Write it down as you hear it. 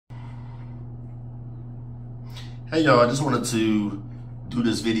Hey y'all, I just wanted to do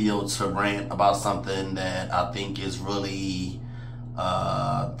this video to rant about something that I think is really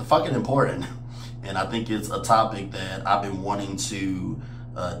the fucking important. And I think it's a topic that I've been wanting to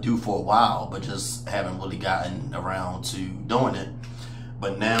do for a while, but just haven't really gotten around to doing it.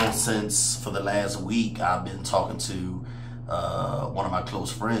 But now, since for the last week, I've been talking to one of my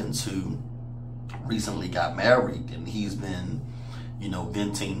close friends who recently got married, and he's been,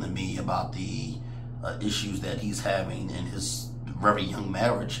 venting to me about the issues that he's having in his very young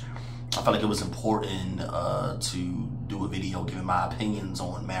marriage. I felt like it was important to do a video giving my opinions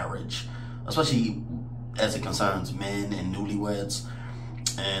on marriage, especially as it concerns men and newlyweds,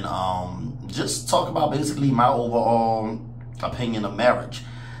 and just talk about basically my overall opinion of marriage.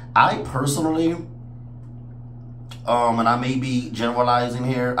 I personally, and I may be generalizing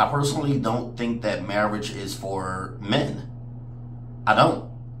here, I personally don't think that marriage is for men. I don't.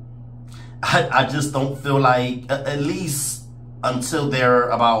 I just don't feel like, at least until they're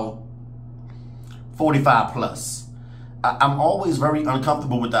about 45 plus. I'm always very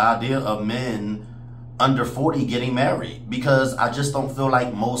uncomfortable with the idea of men under 40 getting married, because I just don't feel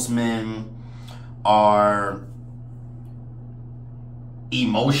like most men are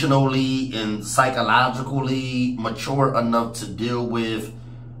emotionally and psychologically mature enough to deal with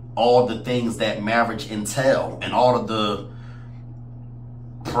all the things that marriage entail and all of the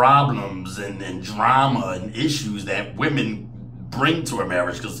problems and drama and issues that women bring to a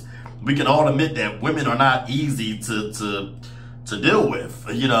marriage, because we can all admit that women are not easy to deal with.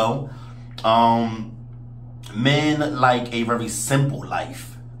 Men like a very simple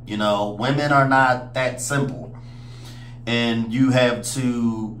life. Women are not that simple, and you have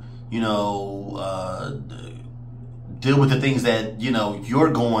to deal with the things that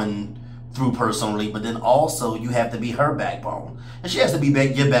you're going through personally, but then also you have to be her backbone, and she has to be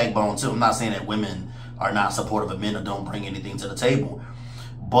your backbone too. I'm not saying that women are not supportive of men or don't bring anything to the table,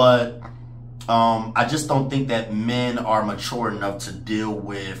 but I just don't think that men are mature enough to deal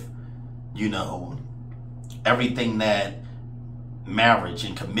with everything that marriage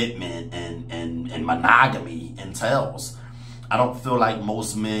and commitment and monogamy entails. I don't feel like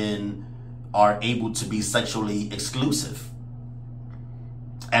most men are able to be sexually exclusive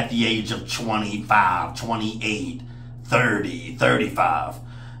at the age of 25, 28, 30, 35.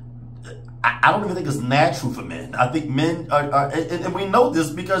 I don't even think it's natural for men. I think men are and we know this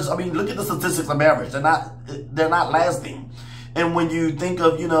because, look at the statistics of marriage. They're not lasting. And when you think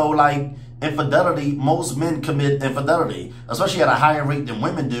of, like infidelity, most men commit infidelity, especially at a higher rate than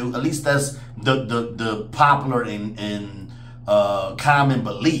women do. At least that's the popular and common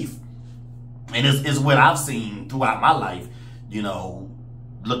belief. And it's what I've seen throughout my life,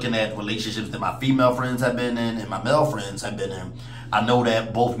 looking at relationships that my female friends have been in and my male friends have been in. I know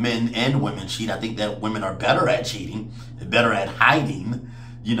that both men and women cheat. I think that women are better at cheating, better at hiding,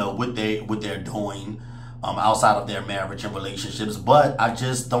 what they're doing outside of their marriage and relationships. But I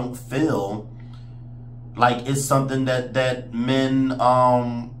just don't feel like it's something that men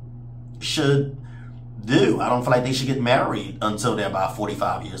should do. I don't feel like they should get married until they're about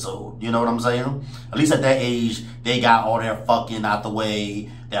 45 years old. You know what I'm saying? At least at that age, they got all their fucking out the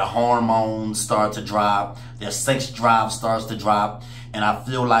way. Their hormones start to drop. Their sex drive starts to drop. And I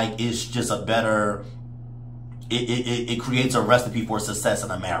feel like it's just a better, it creates a recipe for success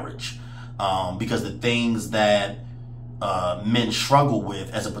in a marriage. Because the things that men struggle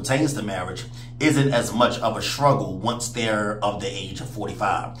with as it pertains to marriage isn't as much of a struggle once they're of the age of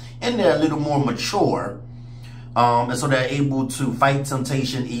 45, and they're a little more mature, and so they're able to fight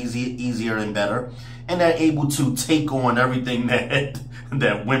temptation easier and better, and they're able to take on everything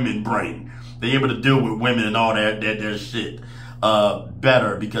that women bring. They're able to deal with women and all their shit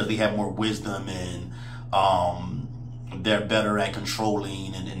better, because they have more wisdom, and they're better at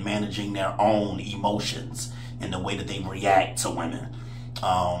controlling and managing their own emotions and the way that they react to women.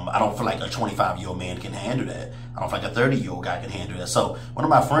 I don't feel like a 25-year-old man can handle that. I don't feel like a 30-year-old guy can handle that. So one of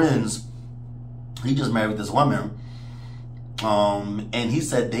my friends, he just married this woman, and he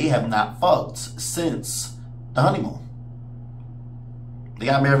said they have not fucked since the honeymoon. They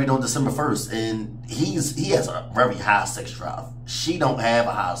got married on December 1st, and he has a very high sex drive. She don't have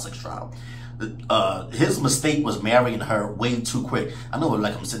a high sex drive. His mistake was marrying her way too quick. I know,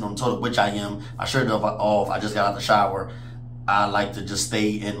 like, I'm sitting on the toilet, which I am. I shirt off. I just got out the shower. I like to just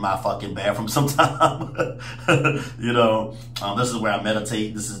stay in my fucking bathroom sometime. This is where I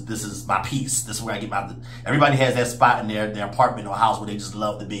meditate. This is my peace. This is where I get my. Everybody has that spot in their apartment or house where they just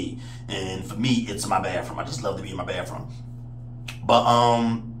love to be. And for me, it's my bathroom. I just love to be in my bathroom. But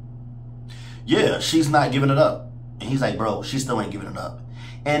yeah, she's not giving it up. And he's like, bro, she still ain't giving it up.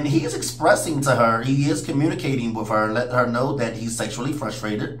 And he's expressing to her, he is communicating with her, letting her know that he's sexually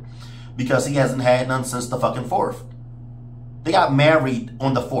frustrated because he hasn't had none since the fucking 4th. They got married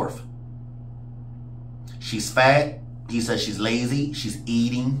on the 4th. She's fat. He says she's lazy. She's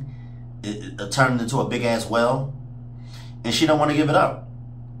eating. It turned into a big ass well. And she don't want to give it up.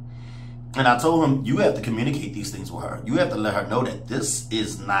 And I told him, you have to communicate these things with her. You have to let her know that this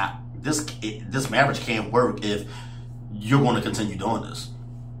is not, this marriage can't work if you're going to continue doing this.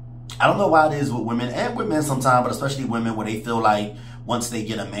 I don't know why it is with women and with men sometimes, but especially women, where they feel like once they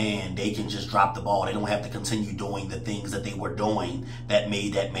get a man, they can just drop the ball. They don't have to continue doing the things that they were doing that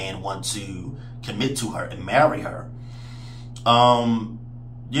made that man want to commit to her and marry her.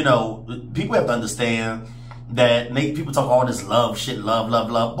 You know, people have to understand that people talk all this love shit, love.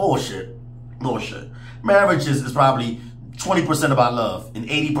 Bullshit. Marriage is probably 20% about love and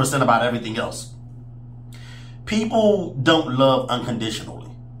 80% about everything else. People don't love unconditionally.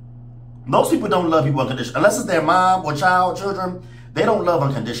 Most people don't love people unconditionally. Unless it's their mom or child, children, they don't love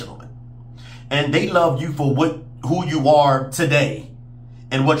unconditionally. And they love you for who you are today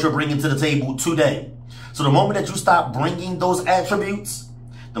and what you're bringing to the table today. So the moment that you stop bringing those attributes,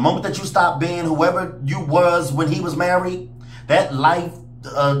 the moment that you stop being whoever you was when he was married, that life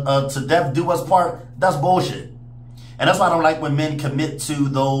to death do us part, that's bullshit. And that's why I don't like when men commit to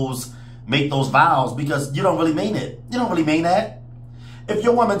those, make those vows, because you don't really mean it. You don't really mean that. If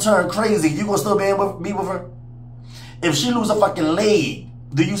your woman turned crazy, you gonna still be with her? If she lose a fucking leg,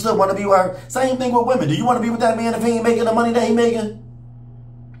 do you still want to be with her? Same thing with women. Do you want to be with that man if he ain't making the money that he making?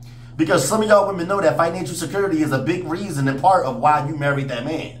 Because some of y'all women know that financial security is a big reason and part of why you married that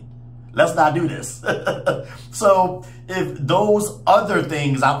man. Let's not do this. So if those other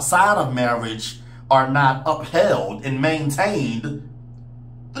things outside of marriage are not upheld and maintained,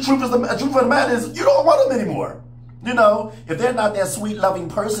 the truth of the matter is you don't want them anymore. You know, if they're not that sweet, loving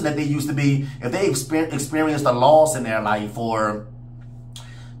person that they used to be, if they experienced a loss in their life, or,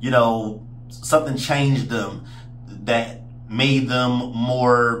 you know, something changed them that made them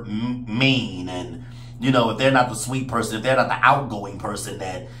more mean, and, you know, if they're not the sweet person, if they're not the outgoing person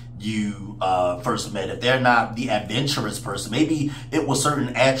that you first met, if they're not the adventurous person, maybe it was certain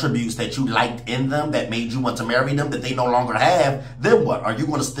attributes that you liked in them that made you want to marry them that they no longer have, then what? Are you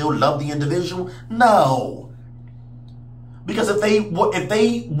going to still love the individual? No. Because if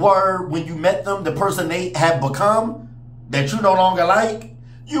they were, when you met them, the person they have become that you no longer like,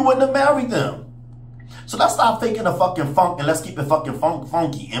 you wouldn't have married them. So let's stop faking the fucking funk and let's keep it fucking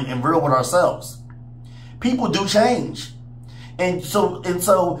funky and real with ourselves. People do change. And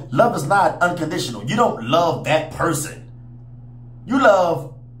so love is not unconditional. You don't love that person. You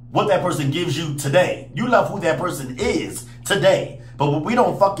love what that person gives you today. You love who that person is today. But what we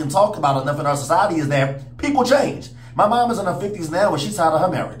don't fucking talk about enough in our society is that people change. My mom is in her 50s now and she's tired of her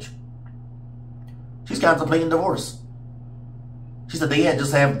marriage. She's contemplating divorce. She said they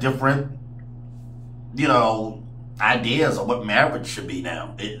just have different, you know, ideas of what marriage should be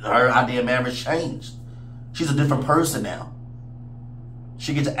now. Her idea of marriage changed. She's a different person now.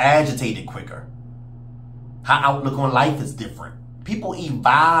 She gets agitated quicker. Her outlook on life is different. People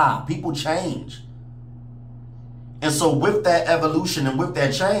evolve. People change. And so with that evolution and with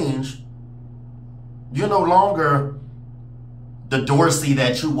that change, you're no longer the Dorsey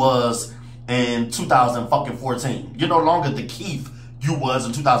that you was in 2014. You're no longer the Keith you was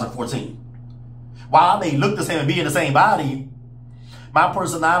in 2014. While I may look the same and be in the same body, my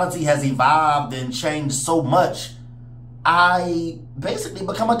personality has evolved and changed so much. I basically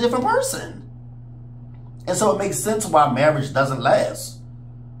become a different person. And so it makes sense why marriage doesn't last.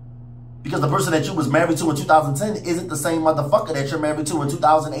 Because the person that you was married to in 2010 isn't the same motherfucker that you're married to in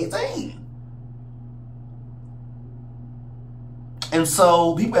 2018. And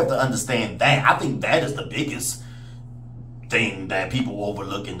so people have to understand that. I think that is the biggest thing that people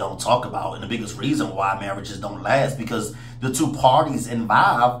overlook and don't talk about. And the biggest reason why marriages don't last, because the two parties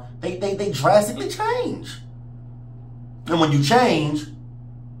involved, they drastically change. And when you change,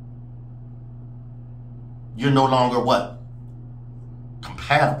 you're no longer what?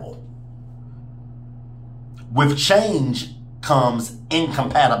 Compatible. With change comes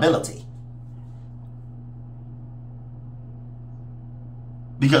incompatibility.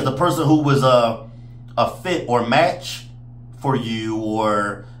 Because the person who was a fit or match for you,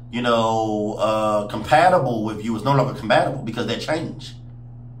 or, you know, compatible with you, is no longer compatible because they change.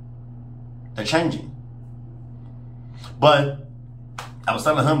 They're changing. But I was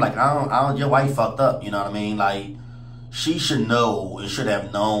telling him, like, your wife fucked up, you know what I mean? Like, she should know and should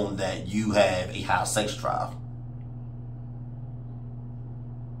have known that you have a high sex drive.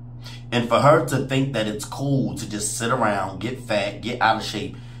 And for her to think that it's cool to just sit around, get fat, get out of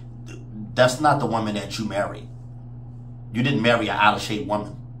shape, that's not the woman that you married. You didn't marry an out of shape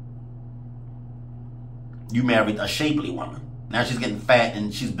woman. You married a shapely woman. Now she's getting fat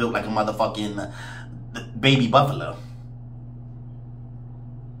and she's built like a motherfucking baby buffalo.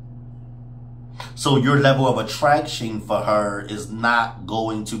 So your level of attraction for her is not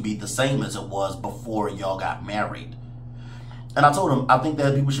going to be the same as it was before y'all got married. And I told him, I think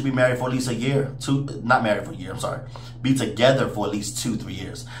that people should be married for at least a year. Not married for a year, I'm sorry. Be together for at least 2-3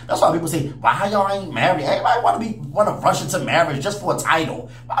 years. That's why people say, why y'all ain't married? Everybody want to rush into marriage just for a title.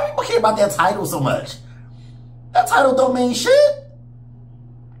 Why people care about that title so much? That title don't mean shit.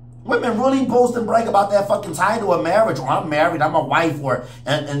 Women really boast and brag about that fucking title of marriage. Or I'm married, I'm a wife, or,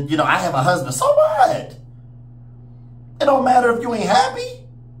 and you know, I have a husband. So what? It don't matter if you ain't happy.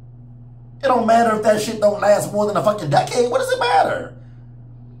 It don't matter if that shit don't last more than a fucking decade. What does it matter?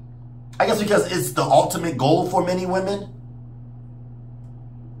 I guess because it's the ultimate goal for many women.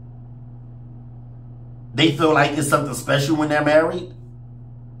 They feel like it's something special when they're married.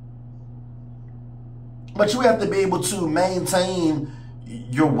 But you have to be able to maintain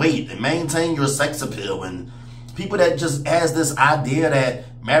your weight and maintain your sex appeal. And people that just has this idea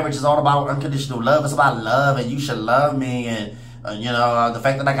that marriage is all about unconditional love. It's about love and you should love me. And you know, the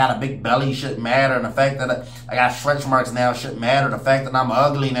fact that I got a big belly shouldn't matter. And the fact that I got stretch marks now shouldn't matter. The fact that I'm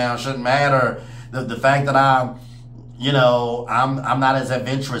ugly now shouldn't matter. The fact that I'm, you know, I'm not as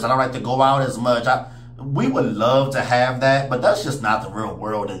adventurous. I don't like to go out as much. We would love to have that, but that's just not the real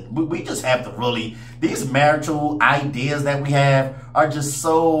world. And we just have to really, these marital ideas that we have are just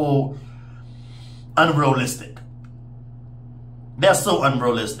so unrealistic. They're so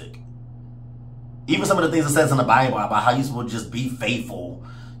unrealistic. Even some of the things it says in the Bible about how you're supposed to just be faithful,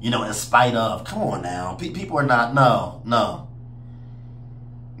 you know, in spite of. Come on now. People are not, no.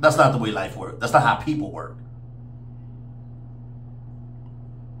 That's not the way life works. That's not how people work.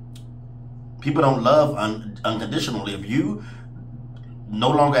 People don't love unconditionally. If you no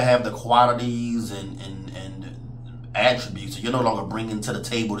longer have the qualities and attributes, you're no longer bringing to the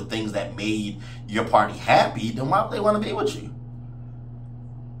table the things that made your party happy, then why would they want to be with you?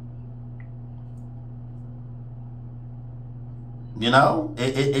 You know,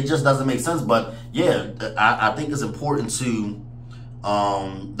 it just doesn't make sense. But yeah, I think it's important to,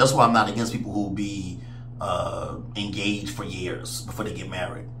 that's why I'm not against people who be engaged for years before they get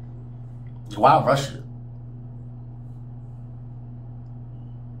married. Why rush it?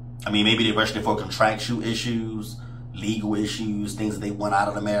 I mean, maybe they rushed it for contractual issues, legal issues, things that they want out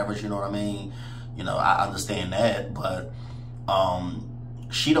of the marriage, you know what I mean? You know, I understand that, but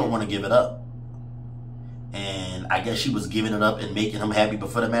she don't want to give it up. And I guess she was giving it up and making him happy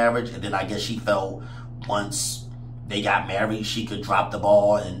before the marriage. And then I guess she felt once they got married, she could drop the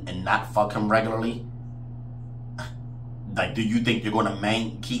ball and not fuck him regularly. Like, do you think you're going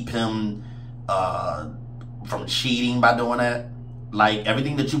to keep him from cheating by doing that? Like,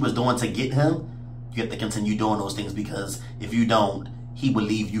 everything that you was doing to get him, you have to continue doing those things, because if you don't, he will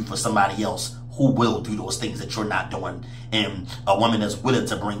leave you for somebody else who will do those things that you're not doing. And a woman that's willing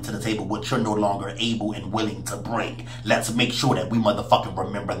to bring to the table what you're no longer able and willing to bring. Let's make sure that we motherfucking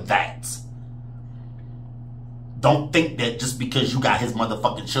remember that. Don't think that just because you got his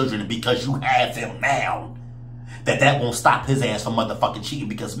motherfucking children and because you have him now, that won't stop his ass from motherfucking cheating,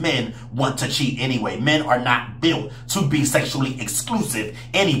 because men want to cheat anyway. Men are not built to be sexually exclusive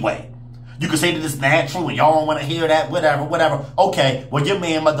anyway. You can say that it's natural and y'all don't want to hear that, whatever. Okay, well, your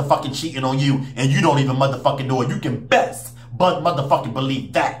man motherfucking cheating on you and you don't even motherfucking know it. You can best but motherfucking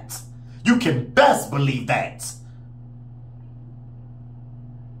believe that. You can best believe that.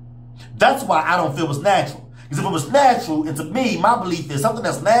 That's why I don't feel it's natural. Because if it was natural, and to me, my belief is something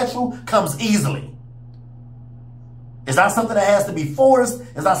that's natural comes easily. It's not something that has to be forced.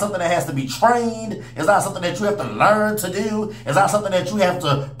 It's not something that has to be trained. It's not something that you have to learn to do. It's not something that you have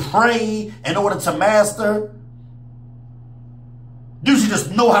to pray in order to master. You should just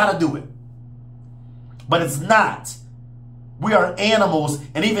know how to do it. But it's not. We are animals,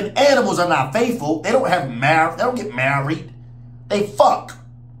 and even animals are not faithful. They don't get married. They fuck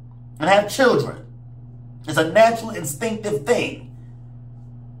and have children. It's a natural, instinctive thing.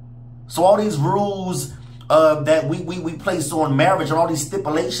 So all these rules that we place on marriage and all these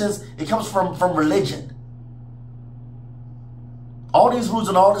stipulations, it comes from religion. All these rules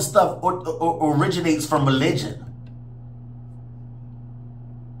and all this stuff originates from religion.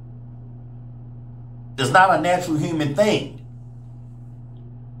 It's not a natural human thing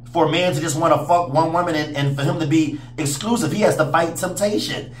For a man to just want to fuck one woman and for him to be exclusive, he has to fight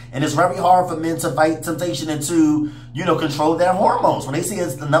temptation. And it's very hard for men to fight temptation and to, you know, control their hormones. When they see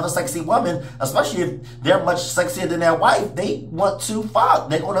another sexy woman, especially if they're much sexier than their wife, they want to fuck.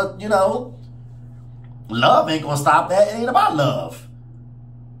 They're going to, you know, love ain't going to stop that. It ain't about love.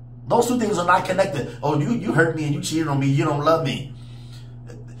 Those two things are not connected. Oh, you hurt me and you cheated on me. You don't love me.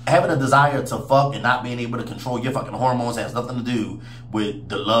 Having a desire to fuck and not being able to control your fucking hormones has nothing to do with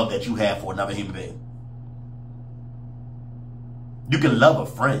the love that you have for another human being. You can love a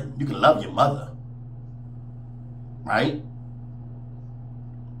friend. You can love your mother. Right?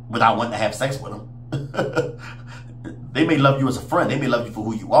 Without wanting to have sex with them. They may love you as a friend. They may love you for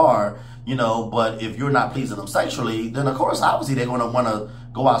who you are, you know, but if you're not pleasing them sexually, then of course, obviously, they're going to want to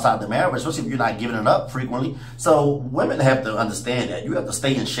go outside the marriage, especially if you're not giving it up frequently. So women have to understand that. You have to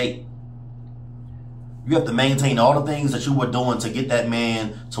stay in shape. You have to maintain all the things that you were doing to get that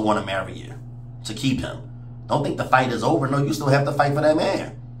man to want to marry you, to keep him. Don't think the fight is over. No, you still have to fight for that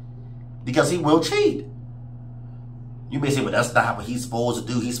man because he will cheat. You may say, but that's not what he's supposed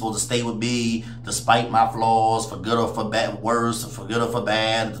to do. He's supposed to stay with me despite my flaws, for good or for bad, worse, for good or for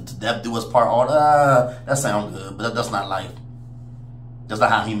bad, to death do us part. All that sounds good, but that's not life. That's not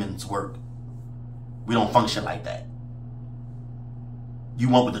how humans work. We don't function like that. You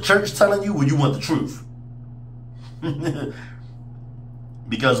want what the church is telling you, or you want the truth?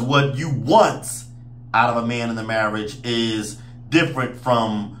 Because what you want out of a man in the marriage is different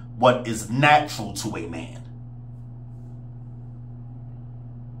from what is natural to a man.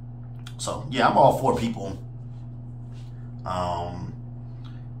 So, yeah, I'm all for people,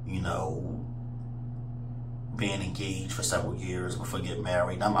 you know, being engaged for several years before getting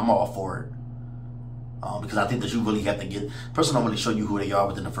married. I'm all for it. Because I think that you really have to get, person don't really show you who they are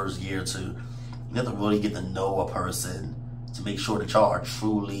within the first year or two. You have to really get to know a person to make sure that y'all are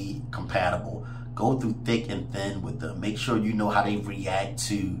truly compatible. Go through thick and thin with them. Make sure you know how they react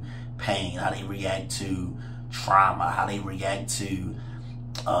to pain, how they react to trauma, how they react to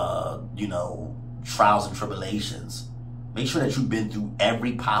you know, trials and tribulations. Make sure that you've been through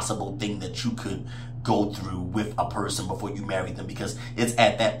every possible thing that you could go through with a person before you marry them, because it's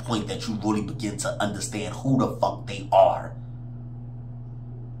at that point that you really begin to understand who the fuck they are.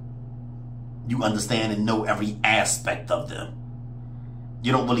 You understand and know every aspect of them.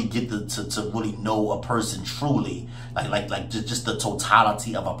 You don't really get to really know a person truly, like just the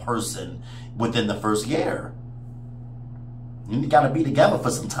totality of a person within the first year. You got to be together for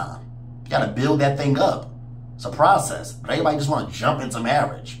some time. You got to build that thing up. It's a process. But everybody just want to jump into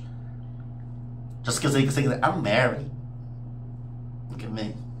marriage. Just because they can say, I'm married. Look at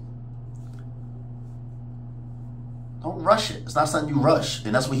me. Don't rush it. It's not something you rush.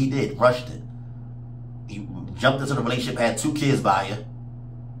 And that's what he did. Rushed it. He jumped into the relationship, had 2 kids by you.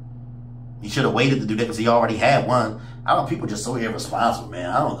 He should have waited to do that because he already had one. I don't know, people just so irresponsible, man.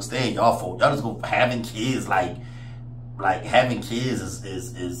 I don't understand y'all folk. Y'all just go having kids like having kids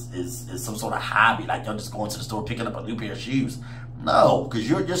is some sort of hobby. Like y'all just going to the store picking up a new pair of shoes. No, because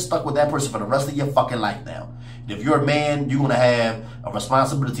you're stuck with that person for the rest of your fucking life now. And if you're a man, you're going to have a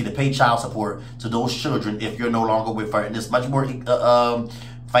responsibility to pay child support to those children if you're no longer with her. And it's much more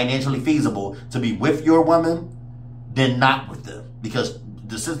financially feasible to be with your woman than not with them. Because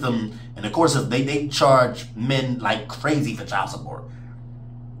the system and the courses, they charge men like crazy for child support.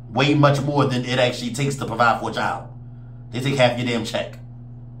 Way much more than it actually takes to provide for a child. They take half your damn check.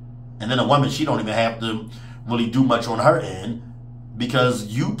 And then a woman, she don't even have to really do much on her end because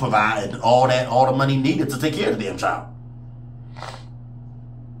you provide all the money needed to take care of the damn child.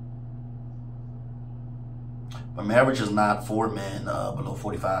 But marriage is not for men below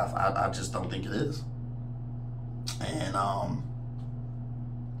 45. I just don't think it is. And,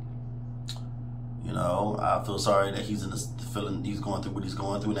 you know, I feel sorry that he's in this feeling, he's going through what he's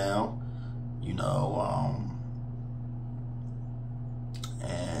going through now. You know,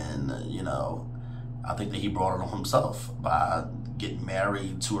 and, you know, I think that he brought it on himself by getting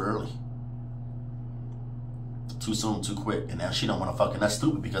married too early. Too soon, too quick. And now she don't want to fucking, that's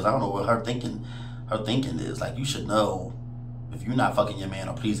stupid because I don't know what her thinking is. Like, you should know if you're not fucking your man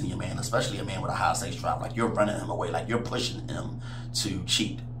or pleasing your man, especially a man with a high sex drive, like you're running him away, like you're pushing him to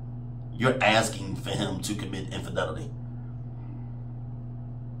cheat. You're asking for him to commit infidelity.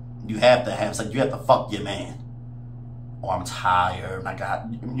 You have to have sex. You have to fuck your man. Oh, I'm tired. I got,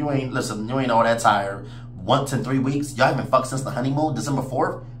 you ain't all that tired. Once in 3 weeks, y'all haven't fucked since the honeymoon, December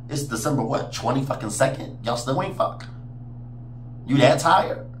 4th. It's December what, 22nd? Y'all still ain't fucked. You that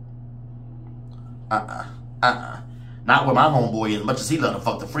tired? Not where my homeboy is. As much as he love to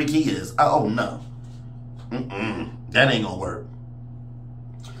fuck, the freak he is. Oh no. That ain't gonna work.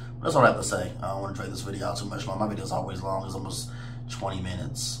 That's all I have to say. I don't want to drag this video out too much long. My video is always long. It's almost 20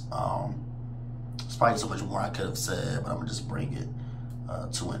 minutes. It's probably so much more I could have said, but I'm going to just bring it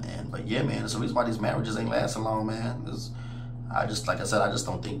to an end. But yeah, man, it's the reason why these marriages ain't lasting long, man. Like I said, I just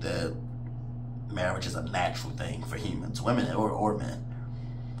don't think that marriage is a natural thing for humans, women or men.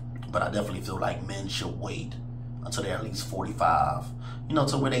 But I definitely feel like men should wait until they're at least 45, you know,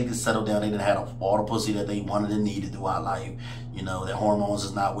 to where they just settle down. They didn't have all the pussy that they wanted and needed throughout life. You know, their hormones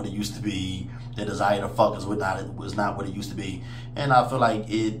is not what it used to be. Their desire to fuck was not what it used to be. And I feel like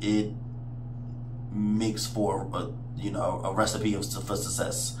it makes for a recipe for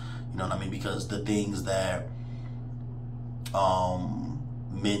success. You know what I mean? Because the things that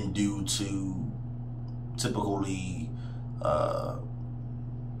men do to typically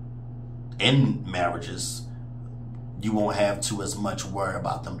end marriages, you won't have to as much worry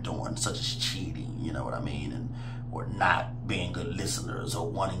about them doing, such as cheating, you know what I mean, or not being good listeners, or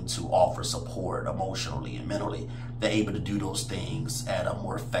wanting to offer support emotionally and mentally. They're able to do those things at a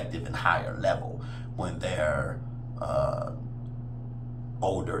more effective and higher level when they're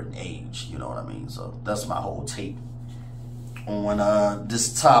older in age, you know what I mean? So that's my whole take on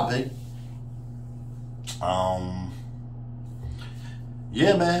this topic.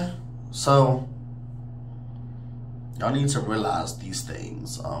 Yeah, man. So y'all need to realize these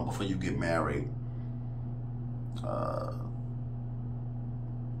things before you get married.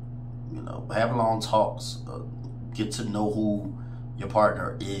 You know, have long talks. Get to know who your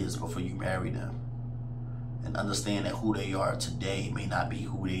partner is before you marry them. And understand that who they are today may not be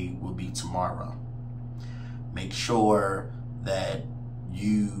who they will be tomorrow. Make sure that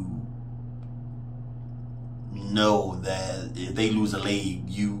you know that if they lose a leg,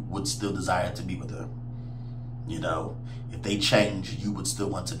 you would still desire to be with them. You know, if they change, you would still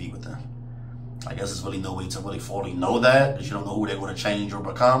want to be with them. I guess there's really no way to really fully know that, because you don't know who they're going to change or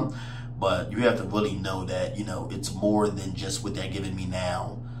become. But you have to really know that, you know, it's more than just what they're giving me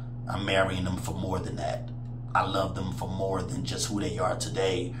now. I'm marrying them for more than that. I love them for more than just who they are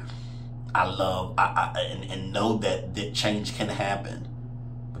today. And know that change can happen.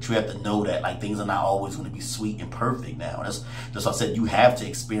 But you have to know that, like, things are not always going to be sweet and perfect now. That's what I said. You have to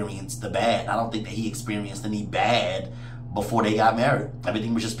experience the bad. I don't think that he experienced any bad before they got married.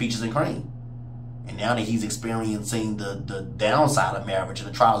 Everything was just peaches and cream. And now that he's experiencing the downside of marriage and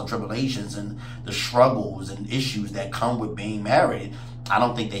the trials and tribulations and the struggles and issues that come with being married, I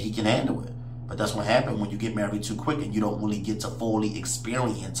don't think that he can handle it. But that's what happens when you get married too quick and you don't really get to fully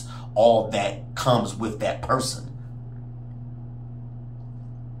experience all that comes with that person.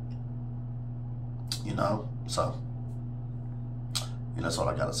 You know? So, you know, that's all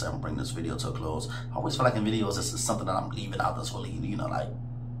I gotta say. I'm gonna bring this video to a close. I always feel like in videos, this is something that I'm leaving out that's really, you know, like,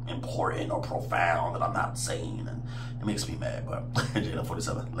 important or profound that I'm not saying, and it makes me mad. But Jada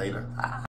 47 later.